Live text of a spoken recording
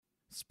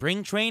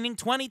Spring Training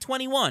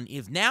 2021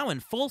 is now in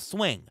full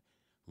swing.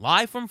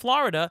 Live from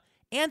Florida,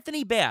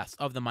 Anthony Bass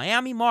of the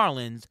Miami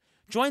Marlins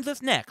joins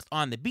us next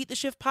on the Beat the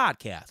Shift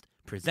podcast,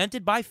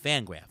 presented by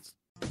Fangraphs.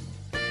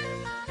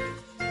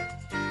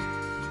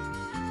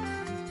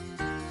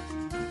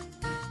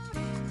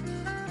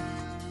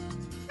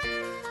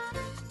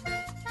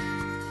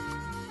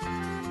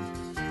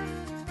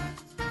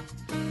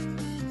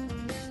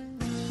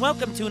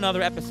 Welcome to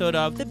another episode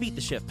of the Beat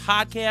the Shift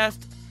podcast.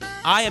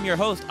 I am your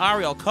host,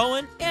 Ariel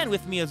Cohen, and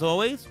with me as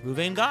always,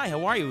 Ruvain Guy.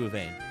 How are you,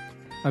 Ruvain?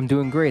 I'm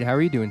doing great. How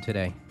are you doing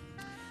today?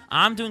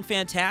 I'm doing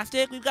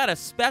fantastic. We've got a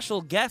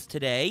special guest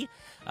today.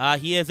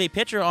 He is a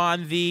pitcher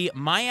on the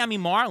Miami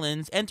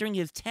Marlins, entering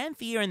his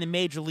 10th year in the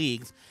major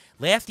leagues.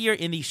 Last year,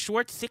 in the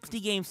short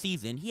 60-game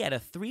season, he had a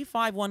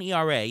 3.51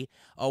 ERA,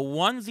 a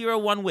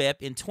 1.01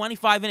 WHIP in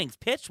 25 innings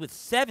pitched with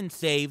 7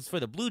 saves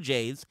for the Blue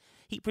Jays.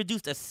 He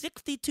produced a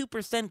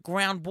 62%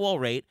 ground ball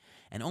rate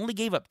and only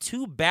gave up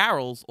 2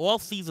 barrels all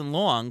season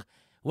long.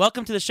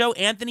 Welcome to the show,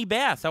 Anthony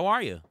Bass. How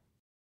are you?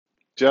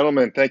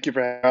 Gentlemen, thank you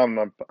for having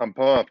me. I'm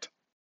pumped.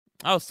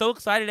 Oh, so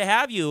excited to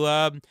have you. We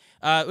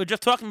were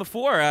just talking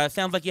before.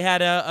 Sounds like you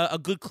had a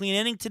good clean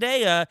inning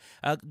today.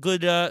 A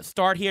good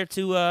start here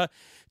to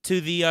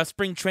the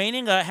spring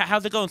training.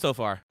 How's it going so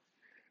far?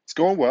 It's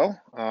going well.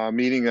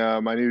 Meeting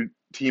my new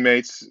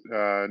teammates,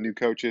 new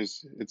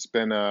coaches. It's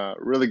been a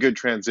really good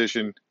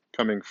transition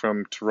coming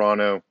from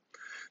Toronto.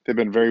 They've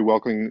been very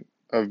welcoming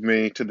of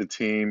me to the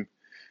team.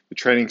 The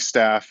training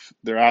staff,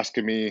 they're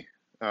asking me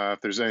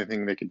if there's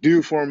anything they could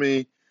do for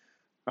me.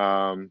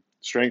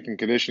 Strength and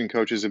conditioning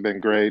coaches have been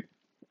great,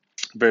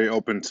 very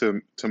open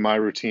to my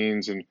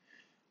routines and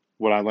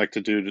what I like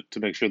to do to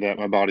make sure that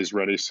my body's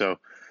ready. So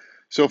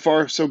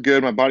far, so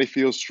good. My body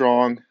feels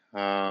strong.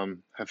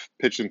 I've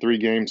pitched in 3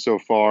 games so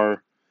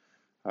far,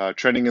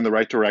 trending in the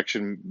right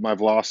direction. My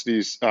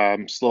velocity's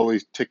slowly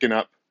ticking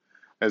up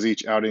as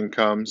each outing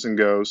comes and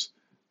goes.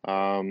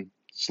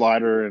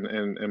 Slider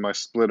and my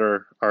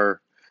splitter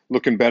are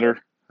looking better,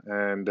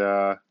 and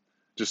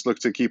just look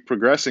to keep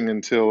progressing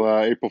until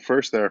April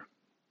 1st there.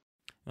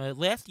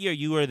 Last year,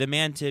 you were the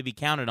man to be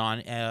counted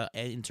on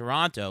in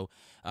Toronto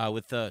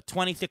with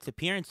 26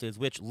 appearances,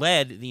 which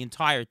led the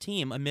entire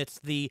team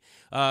amidst the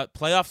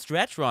playoff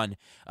stretch run.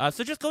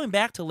 So just going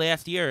back to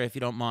last year, if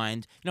you don't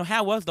mind,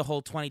 how was the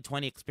whole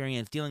 2020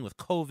 experience dealing with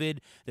COVID,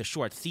 the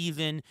short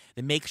season,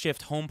 the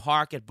makeshift home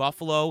park at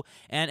Buffalo,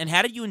 and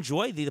how did you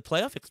enjoy the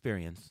playoff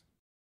experience?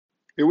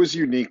 It was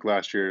unique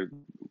last year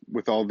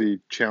with all the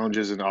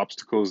challenges and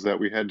obstacles that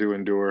we had to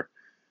endure.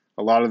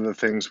 A lot of the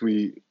things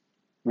we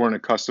weren't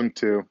accustomed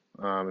to,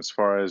 as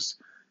far as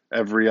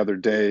every other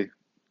day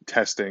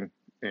testing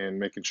and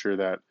making sure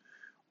that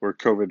we're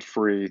COVID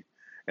free.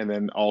 And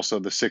then also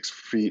the 6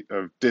 feet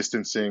of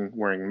distancing,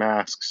 wearing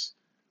masks,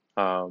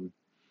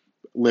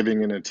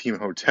 living in a team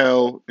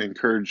hotel,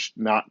 encouraged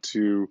not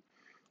to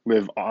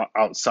live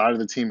outside of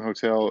the team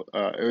hotel.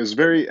 It was a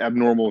very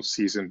abnormal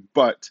season,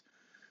 but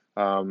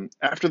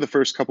after the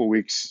first couple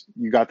weeks,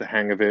 you got the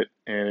hang of it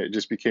and it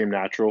just became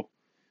natural.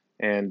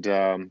 And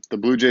the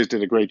Blue Jays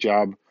did a great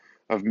job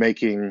of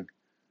making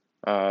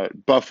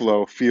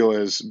Buffalo feel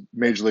as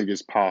major league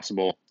as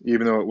possible.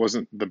 Even though it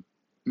wasn't the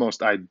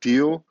most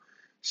ideal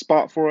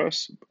spot for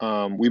us,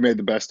 we made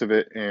the best of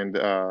it, and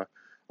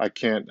I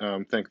can't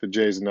thank the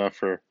Jays enough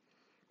for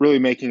really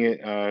making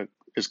it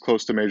as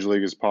close to major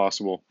league as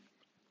possible.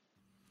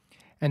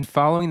 And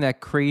following that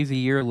crazy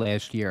year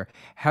last year,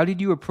 how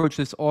did you approach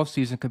this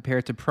offseason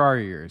compared to prior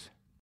years?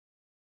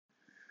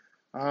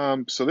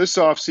 So this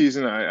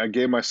offseason, I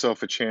gave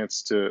myself a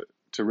chance to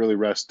really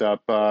rest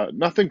up.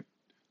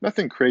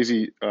 Nothing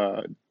crazy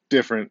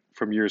different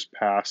from years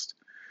past.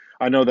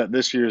 I know that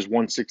this year is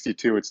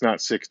 162. It's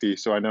not 60,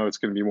 so I know it's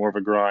going to be more of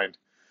a grind.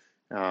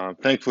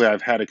 Thankfully,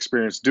 I've had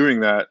experience doing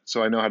that,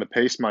 so I know how to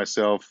pace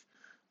myself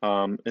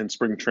in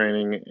spring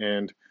training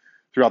and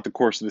throughout the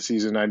course of the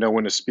season. I know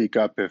when to speak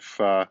up if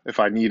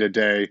I need a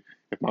day,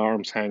 if my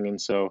arm's hanging,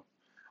 so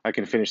I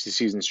can finish the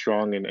season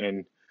strong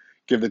and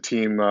give the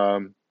team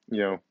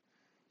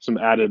some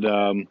added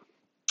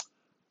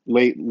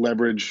late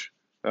leverage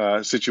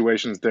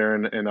situations there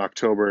in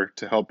October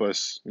to help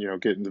us,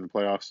 get into the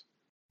playoffs.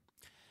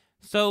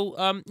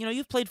 So,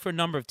 you've played for a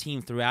number of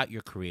teams throughout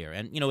your career,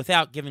 and,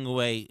 without giving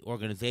away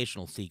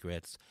organizational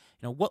secrets,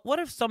 what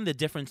are some of the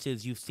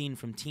differences you've seen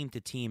from team to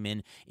team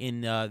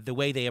in the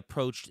way they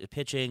approached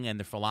pitching and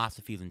their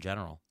philosophies in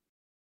general?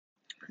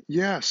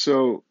 Yeah,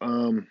 so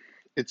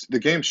it's the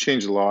game's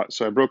changed a lot.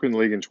 So I broke in the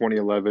league in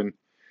 2011,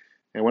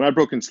 and when I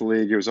broke into the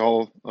league, it was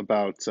all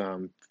about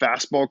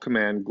fastball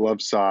command,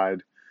 glove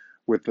side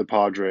with the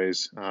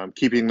Padres,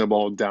 keeping the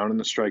ball down in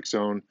the strike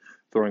zone,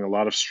 throwing a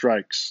lot of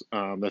strikes.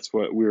 That's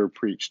what we were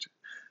preached.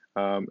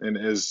 And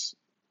as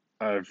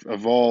I've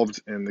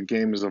evolved and the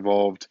game has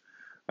evolved,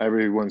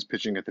 everyone's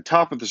pitching at the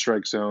top of the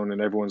strike zone,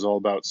 and everyone's all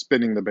about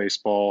spinning the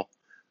baseball,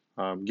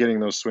 getting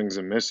those swings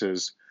and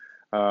misses.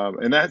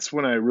 And that's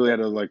when I really had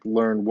to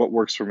learn what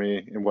works for me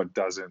and what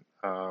doesn't.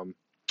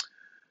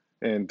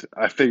 And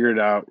I figured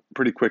out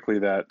pretty quickly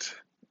that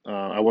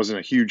I wasn't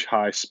a huge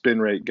high spin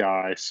rate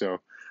guy, so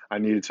I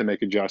needed to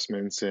make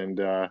adjustments. And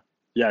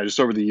yeah, just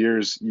over the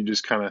years, you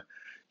just kind of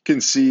can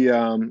see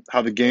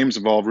how the game's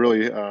evolved.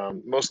 Really,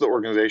 most of the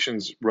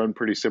organizations run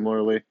pretty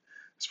similarly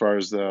as far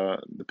as the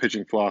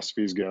pitching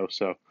philosophies go.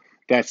 So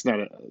that's not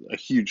a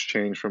huge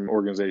change from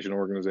organization to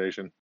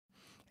organization.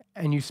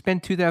 And you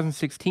spent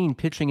 2016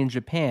 pitching in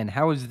Japan.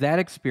 How was that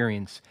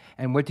experience?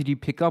 And what did you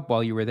pick up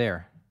while you were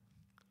there?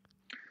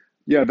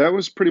 Yeah, that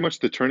was pretty much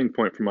the turning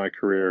point for my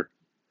career.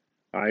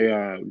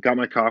 I got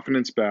my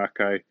confidence back.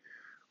 I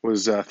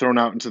was thrown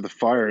out into the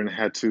fire and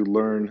had to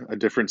learn a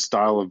different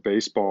style of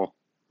baseball.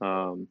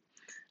 Um,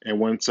 and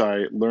once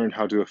I learned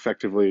how to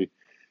effectively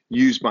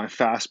use my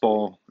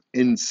fastball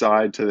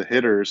inside to the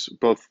hitters,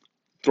 both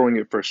throwing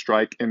it for a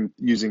strike and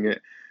using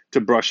it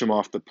to brush them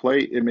off the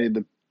plate, it made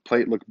the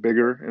plate look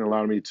bigger and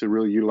allowed me to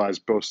really utilize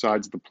both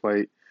sides of the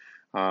plate.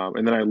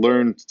 And then I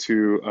learned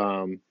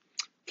to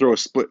throw a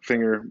split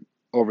finger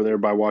over there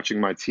by watching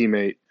my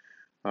teammate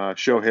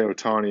Shohei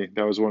Ohtani.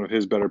 That was one of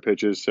his better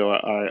pitches. So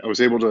I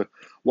was able to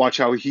watch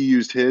how he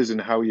used his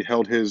and how he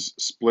held his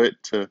split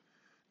to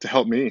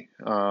help me.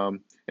 And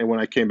when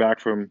I came back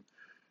from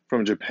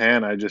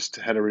Japan, I just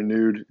had a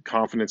renewed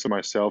confidence in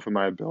myself and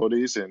my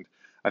abilities, and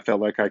I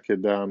felt like I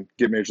could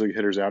get major league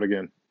hitters out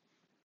again.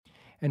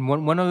 And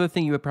one other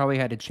thing you probably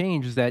had to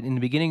change is that in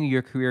the beginning of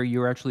your career, you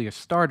were actually a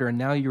starter, and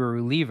now you're a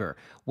reliever.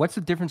 What's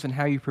the difference in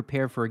how you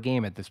prepare for a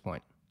game at this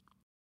point?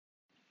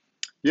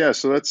 Yeah,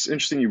 so that's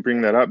interesting you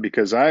bring that up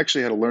because I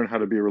actually had to learn how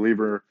to be a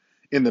reliever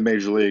in the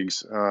major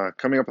leagues.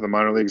 Coming up in the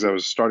minor leagues, I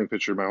was a starting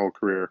pitcher my whole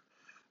career.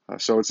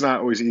 So it's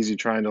not always easy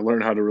trying to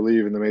learn how to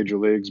relieve in the major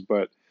leagues.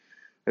 But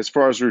as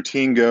far as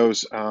routine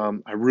goes,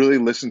 I really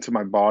listen to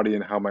my body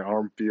and how my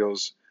arm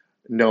feels,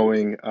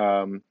 knowing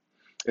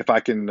if I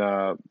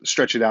can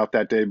stretch it out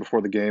that day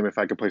before the game, if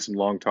I can play some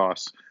long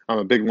toss. I'm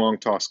a big long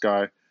toss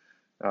guy.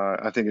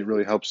 I think it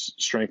really helps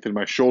strengthen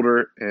my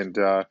shoulder and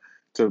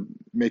to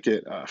make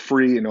it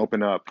free and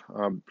open up.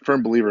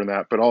 Firm believer in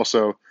that, but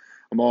also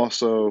I'm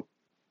also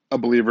a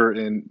believer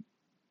in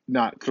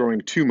not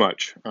throwing too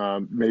much.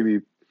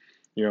 Maybe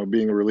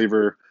being a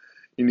reliever,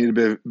 you need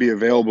to be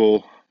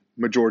available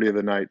majority of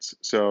the nights.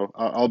 So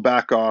I'll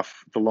back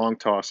off the long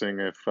tossing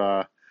if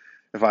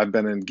I've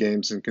been in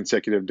games in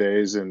consecutive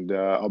days, and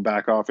I'll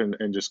back off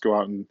and just go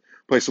out and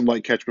play some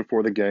light catch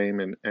before the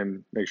game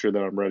and make sure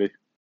that I'm ready.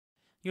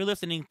 You're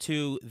listening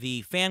to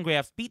the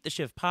Fangraphs Beat the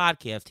Shift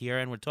podcast here,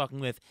 and we're talking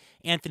with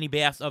Anthony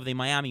Bass of the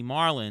Miami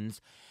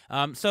Marlins.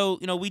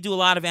 We do a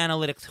lot of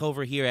analytics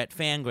over here at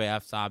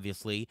Fangraphs,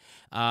 obviously.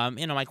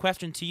 My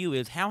question to you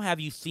is, how have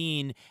you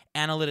seen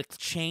analytics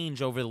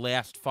change over the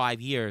last 5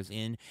 years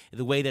in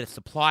the way that it's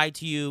applied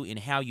to you, in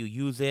how you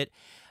use it?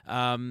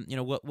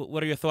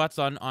 What are your thoughts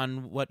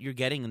on what you're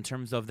getting in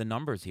terms of the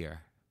numbers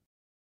here?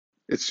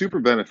 It's super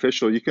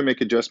beneficial. You can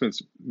make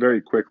adjustments very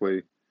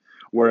quickly.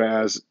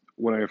 Whereas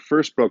when I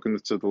first broke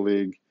into the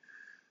league,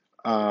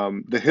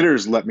 the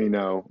hitters let me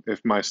know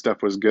if my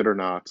stuff was good or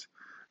not.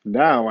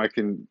 Now I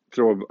can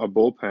throw a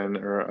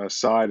bullpen or a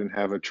side and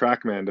have a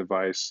TrackMan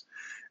device,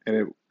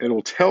 and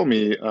it'll tell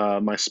me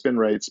my spin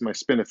rates, my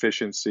spin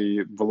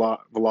efficiency,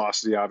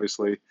 velocity,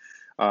 obviously,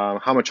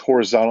 how much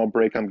horizontal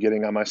break I'm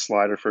getting on my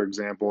slider, for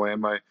example, and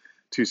my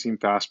two seam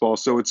fastball.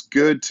 So it's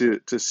good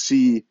to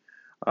see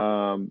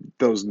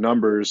those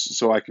numbers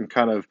so I can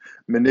kind of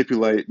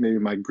manipulate maybe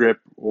my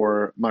grip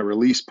or my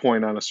release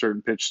point on a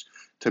certain pitch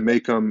to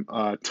make them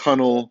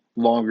tunnel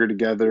longer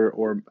together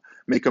or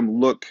make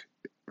them look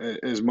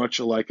as much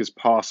alike as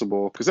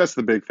possible, because that's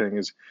the big thing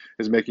is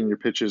making your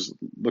pitches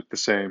look the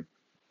same.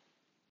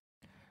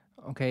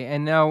 Okay,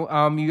 and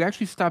now you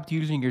actually stopped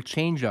using your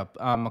changeup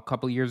a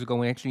couple of years ago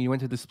when actually you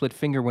went to the split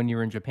finger when you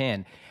were in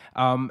Japan.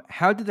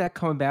 How did that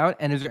come about?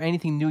 And is there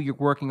anything new you're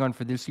working on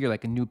for this year,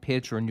 like a new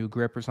pitch or a new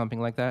grip or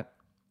something like that?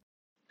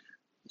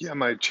 Yeah,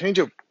 my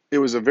changeup, it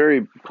was a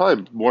very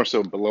probably more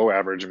so below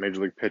average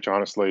major league pitch,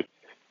 honestly.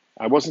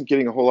 I wasn't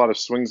getting a whole lot of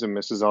swings and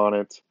misses on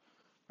it.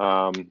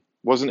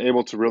 Wasn't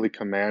able to really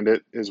command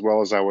it as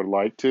well as I would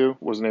like to.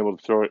 Wasn't able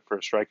to throw it for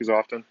a strike as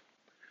often.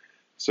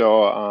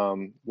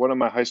 So one of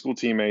my high school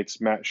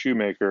teammates, Matt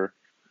Shoemaker,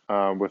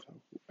 with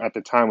at the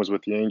time was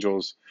with the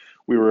Angels.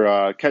 We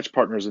were catch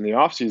partners in the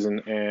off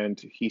season,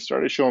 and he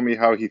started showing me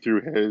how he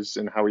threw his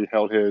and how he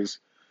held his,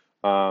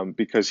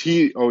 because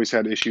he always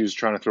had issues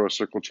trying to throw a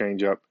circle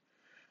changeup.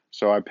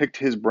 So I picked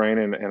his brain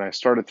and I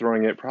started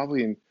throwing it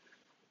probably in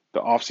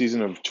the off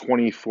season of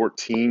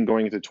 2014,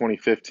 going into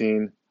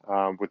 2015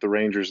 with the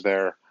Rangers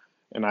there.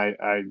 And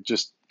I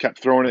just kept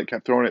throwing it,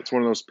 kept throwing it. It's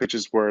one of those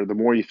pitches where the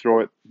more you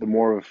throw it, the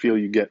more of a feel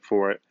you get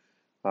for it.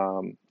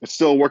 It's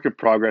still a work in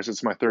progress.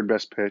 It's my third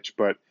best pitch,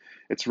 but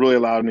it's really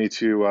allowed me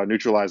to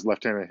neutralize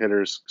left-handed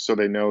hitters so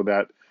they know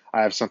that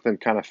I have something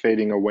kind of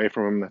fading away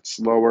from them that's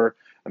slower.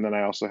 And then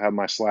I also have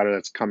my slider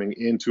that's coming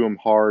into them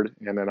hard.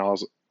 And then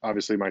also,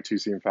 obviously, my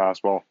two-seam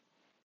fastball.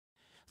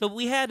 So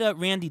we had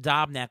Randy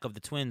Dobnak of the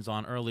Twins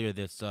on earlier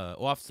this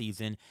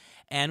offseason,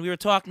 and we were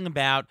talking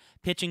about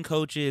pitching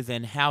coaches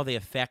and how they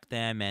affect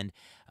them. And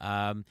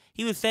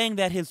he was saying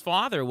that his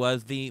father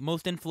was the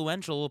most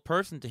influential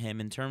person to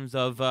him in terms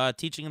of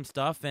teaching him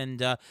stuff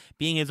and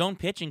being his own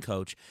pitching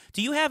coach.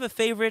 Do you have a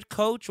favorite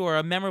coach or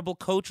a memorable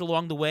coach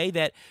along the way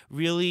that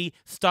really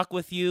stuck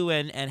with you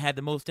and had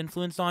the most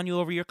influence on you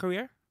over your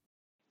career?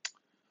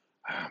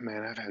 Oh,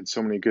 man, I've had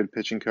so many good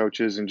pitching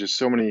coaches and just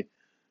so many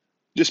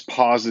just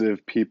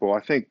positive people.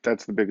 I think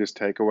that's the biggest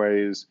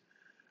takeaway is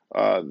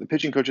the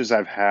pitching coaches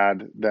I've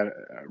had that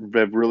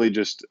have really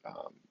just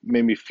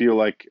made me feel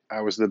like I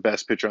was the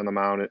best pitcher on the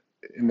mound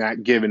in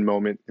that given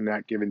moment, in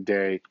that given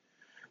day.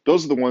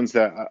 Those are the ones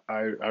that I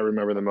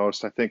remember the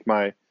most. I think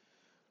my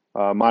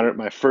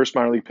first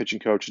minor league pitching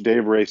coach,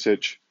 Dave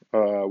Rasich,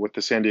 with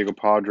the San Diego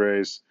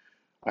Padres,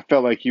 I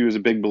felt like he was a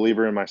big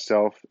believer in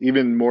myself,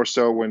 even more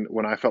so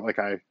when I felt like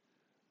I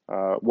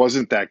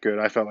wasn't that good.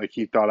 I felt like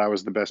he thought I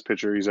was the best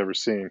pitcher he's ever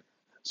seen.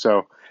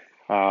 So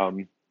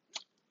um,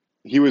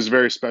 he was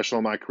very special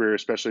in my career,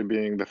 especially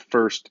being the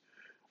first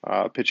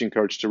pitching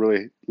coach to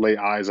really lay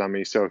eyes on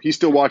me. So he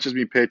still watches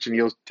me pitch, and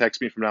he'll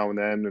text me from now and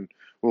then, and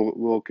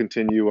we'll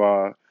continue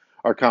our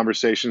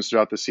conversations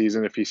throughout the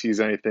season if he sees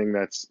anything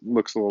that's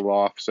looks a little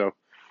off. So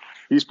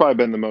he's probably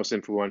been the most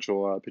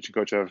influential pitching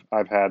coach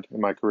I've had in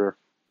my career.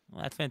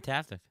 Well, that's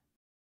fantastic.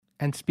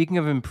 And speaking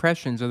of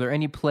impressions, are there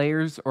any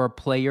players or a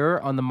player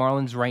on the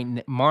Marlins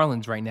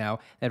right now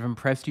that have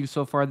impressed you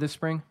so far this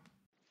spring?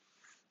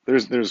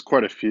 There's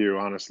quite a few,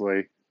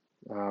 honestly.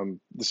 The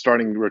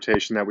starting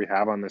rotation that we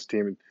have on this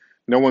team,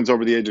 no one's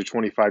over the age of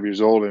 25 years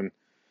old, and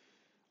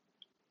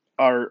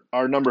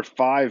our number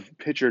 5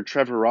 pitcher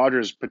Trevor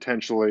Rogers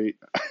potentially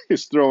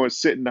is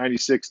sitting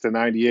 96 to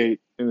 98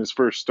 in his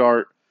first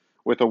start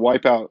with a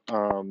wipeout.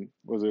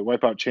 Was it a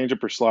wipeout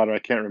changeup or slider? I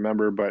can't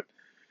remember, but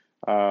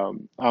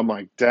I'm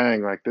like,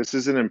 dang, like this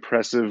is an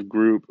impressive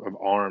group of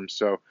arms.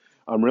 So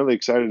I'm really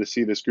excited to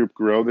see this group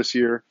grow this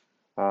year.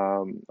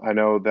 I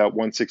know that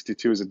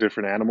 162 is a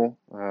different animal.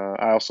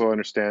 I also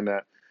understand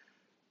that,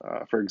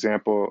 for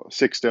example,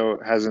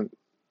 Sixto hasn't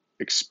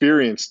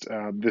experienced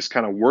this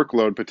kind of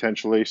workload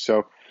potentially.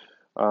 So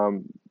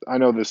I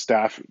know the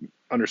staff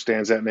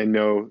understands that and they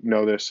know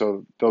this,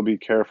 so they'll be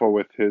careful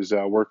with his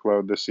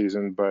workload this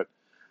season. But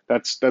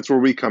that's where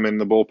we come in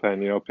the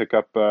bullpen. Pick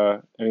up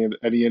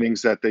any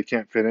innings that they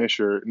can't finish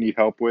or need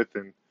help with,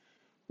 and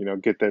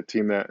get that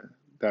team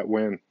that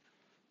win.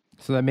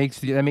 So that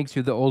makes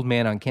you the old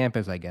man on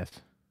campus, I guess.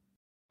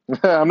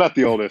 I'm not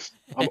the oldest.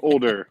 I'm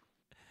older.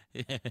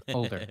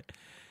 Older.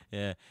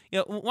 Yeah.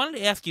 Wanted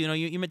to ask you,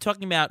 you've been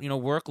talking about,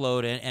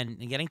 workload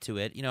and getting to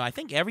it. I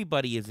think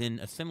everybody is in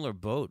a similar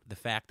boat. The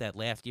fact that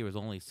last year was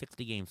only a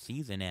 60-game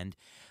season, and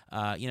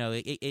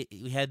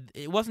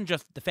it wasn't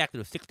just the fact that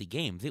it was 60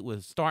 games. It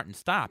was start and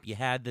stop. You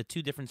had the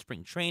 2 different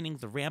spring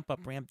trainings, the ramp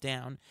up, ramp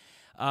down.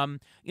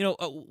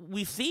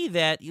 We see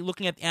that,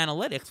 looking at the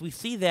analytics, we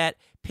see that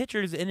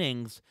pitchers'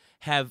 innings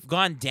have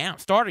gone down.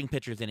 Starting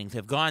pitchers' innings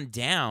have gone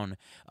down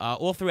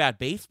all throughout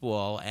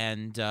baseball,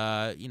 and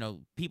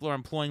people are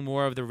employing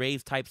more of the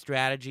Rays type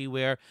strategy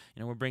where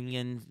we're bringing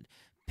in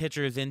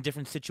pitchers in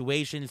different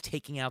situations,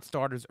 taking out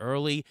starters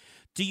early.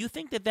 Do you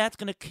think that that's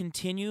going to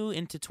continue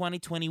into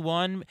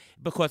 2021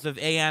 because of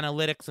A,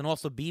 analytics, and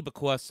also B,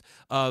 because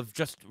of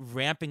just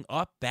ramping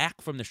up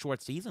back from the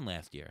short season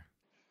last year?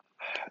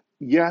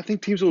 Yeah, I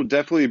think teams will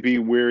definitely be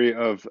wary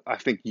of, I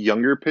think,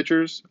 younger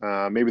pitchers.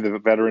 Maybe the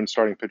veteran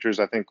starting pitchers,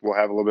 I think, will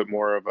have a little bit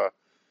more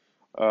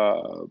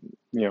of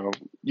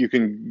you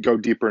can go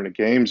deeper into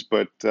games,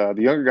 but the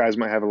younger guys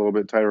might have a little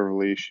bit tighter of a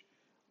leash.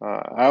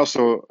 I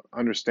also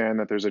understand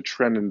that there's a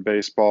trend in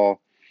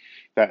baseball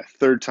that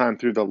third time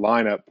through the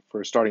lineup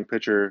for a starting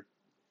pitcher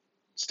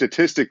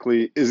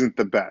statistically isn't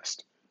the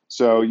best.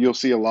 So you'll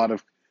see a lot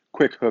of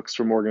quick hooks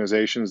from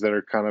organizations that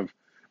are kind of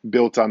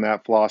built on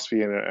that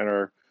philosophy and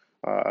are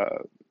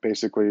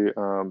basically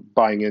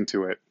buying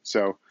into it.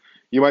 So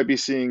you might be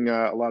seeing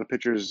a lot of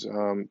pitchers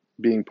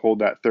being pulled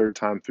that third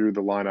time through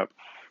the lineup.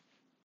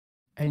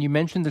 And you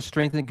mentioned the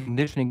strength and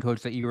conditioning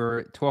coach that you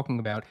were talking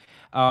about.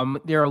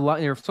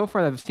 So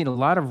far I've seen a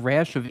lot of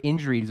rash of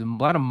injuries and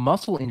a lot of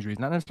muscle injuries,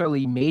 not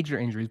necessarily major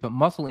injuries, but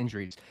muscle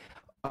injuries.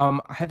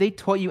 Have they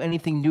taught you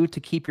anything new to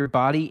keep your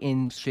body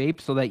in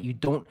shape so that you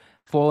don't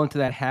fall into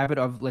that habit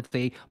of, let's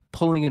say,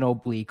 pulling an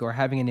oblique or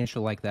having an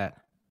issue like that?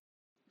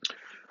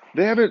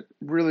 They haven't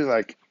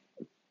really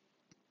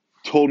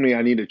told me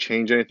I need to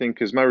change anything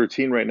because my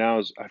routine right now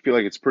is I feel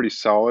like it's pretty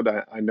solid.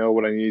 I know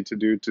what I need to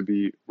do to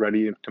be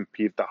ready and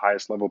compete at the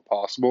highest level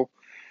possible.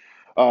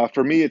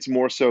 For me, it's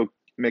more so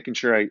making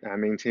sure I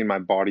maintain my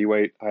body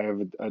weight. I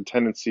have a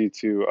tendency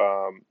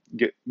to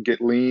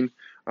get lean,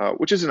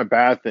 which isn't a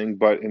bad thing,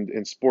 but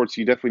in sports,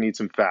 you definitely need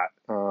some fat.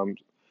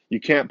 You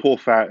can't pull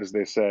fat, as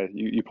they say.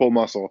 You pull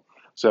muscle.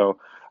 So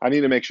I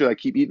need to make sure that I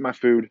keep eating my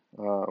food,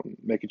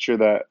 making sure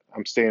that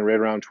I'm staying right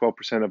around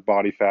 12% of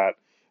body fat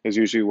is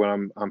usually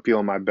when I'm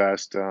feeling my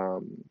best.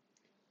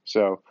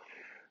 So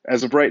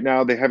as of right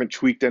now, they haven't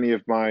tweaked any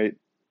of my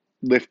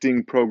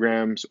lifting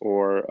programs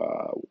or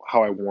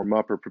how I warm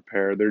up or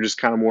prepare. They're just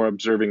kind of more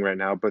observing right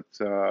now. But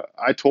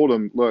I told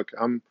them, look,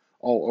 I'm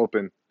all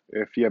open.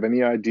 If you have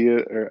any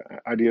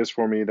ideas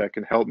for me that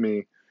can help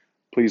me,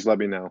 please let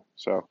me know.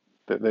 So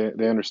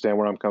they understand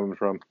where I'm coming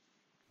from.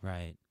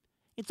 Right.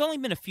 It's only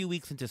been a few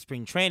weeks into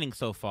spring training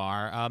so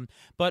far,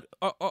 but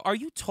are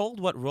you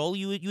told what role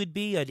you would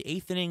be? An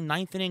eighth inning,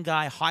 ninth inning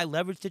guy, high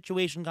leverage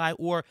situation guy,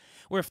 or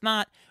if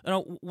not,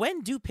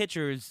 when do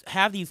pitchers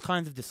have these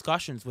kinds of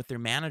discussions with their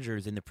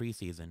managers in the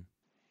preseason?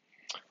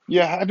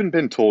 Yeah, I haven't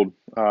been told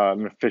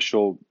an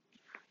official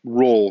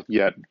role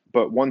yet,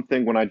 but one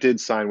thing when I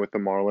did sign with the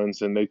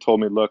Marlins and they told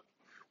me, look,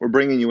 we're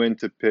bringing you in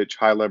to pitch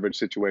high leverage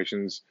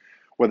situations,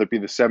 whether it be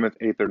the seventh,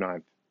 eighth, or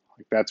ninth.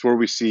 Like that's where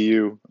we see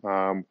you.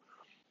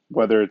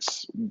 Whether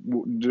it's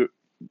the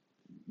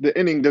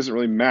inning doesn't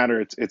really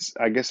matter. It's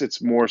I guess it's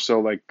more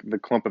so like the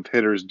clump of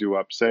hitters due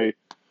up. Say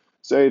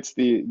it's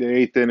the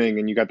eighth inning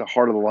and you got the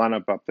heart of the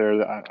lineup up there.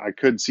 I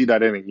could see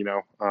that inning,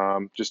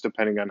 just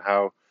depending on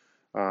how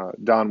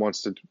Don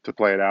wants to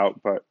play it out.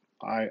 But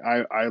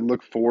I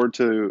look forward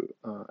to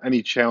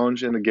any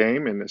challenge in the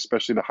game, and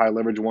especially the high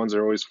leverage ones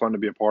are always fun to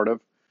be a part of.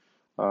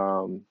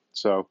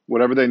 So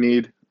whatever they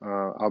need,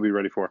 I'll be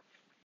ready for.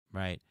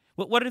 Right.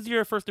 What is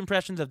your first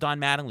impressions of Don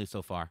Mattingly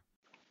so far?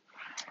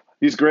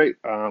 He's great.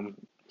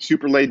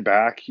 Super laid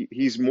back.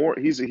 He's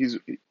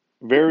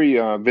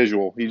very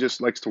visual. He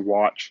just likes to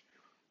watch,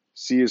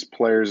 see his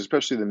players,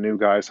 especially the new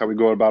guys, how we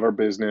go about our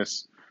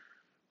business,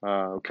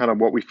 kind of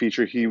what we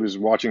feature. He was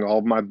watching all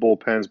of my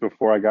bullpens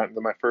before I got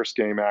into my first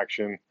game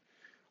action,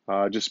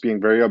 just being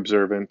very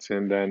observant.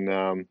 And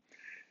then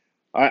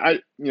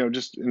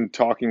just in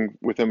talking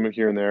with him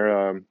here and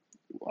there,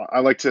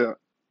 I like to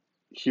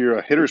hear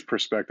a hitter's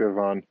perspective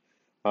on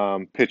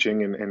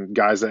pitching and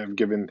guys that have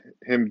given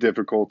him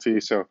difficulty.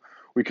 So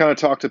we kind of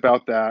talked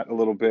about that a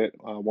little bit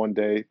one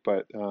day,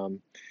 but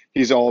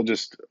he's all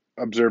just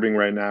observing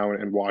right now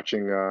and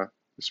watching,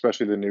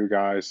 especially the new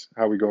guys,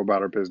 how we go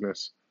about our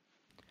business.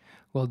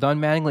 Well, Don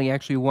Mattingly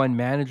actually won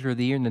Manager of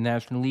the Year in the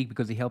National League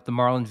because he helped the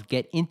Marlins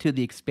get into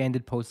the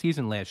expanded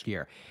postseason last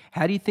year.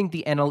 How do you think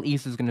the NL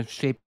East is going to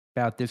shape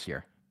out this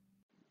year?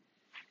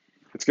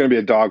 It's going to be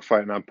a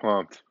dogfight, and I'm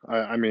pumped.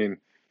 I mean,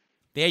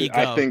 there you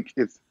go.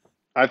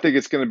 I think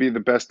it's going to be the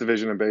best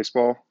division in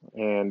baseball,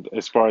 and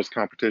as far as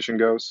competition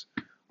goes,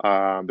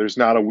 there's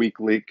not a weak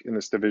link in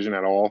this division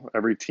at all.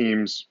 Every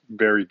team's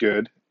very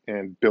good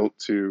and built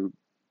to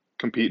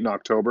compete in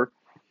October.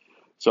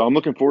 So I'm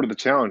looking forward to the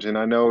challenge, and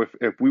I know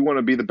if we want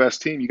to be the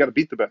best team, you got to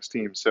beat the best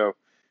team. So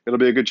it'll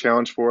be a good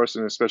challenge for us,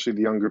 and especially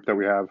the young group that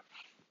we have.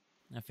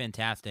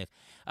 Fantastic.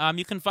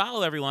 You can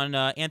follow everyone,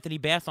 Anthony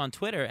Bass on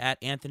Twitter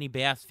at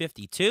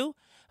AnthonyBass52.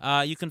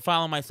 You can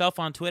follow myself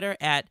on Twitter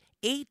at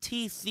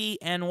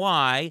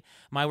ATCNY.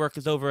 My work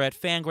is over at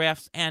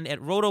Fangraphs and at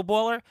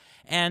Rotoballer.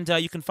 And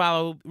you can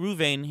follow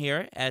Ruvain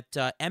here at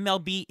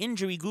MLB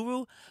Injury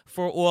Guru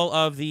for all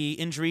of the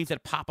injuries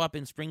that pop up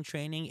in spring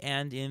training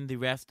and in the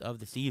rest of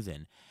the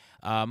season.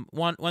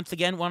 Once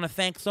again, want to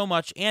thank so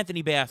much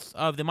Anthony Bass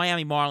of the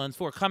Miami Marlins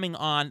for coming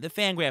on the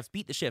Fangraphs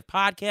Beat the Shift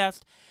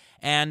podcast.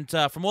 And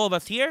from all of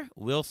us here,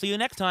 we'll see you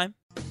next time.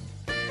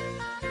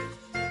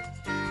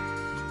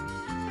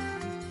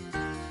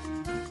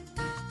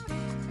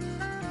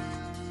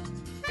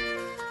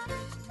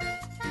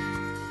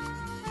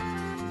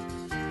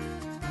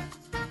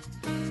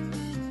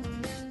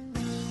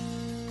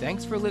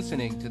 Thanks for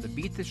listening to the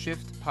Beat the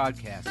Shift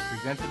podcast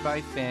presented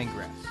by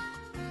Fangraphs.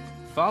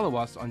 Follow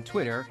us on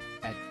Twitter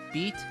at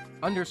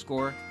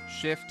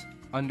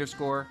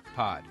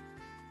beat_shift_pod.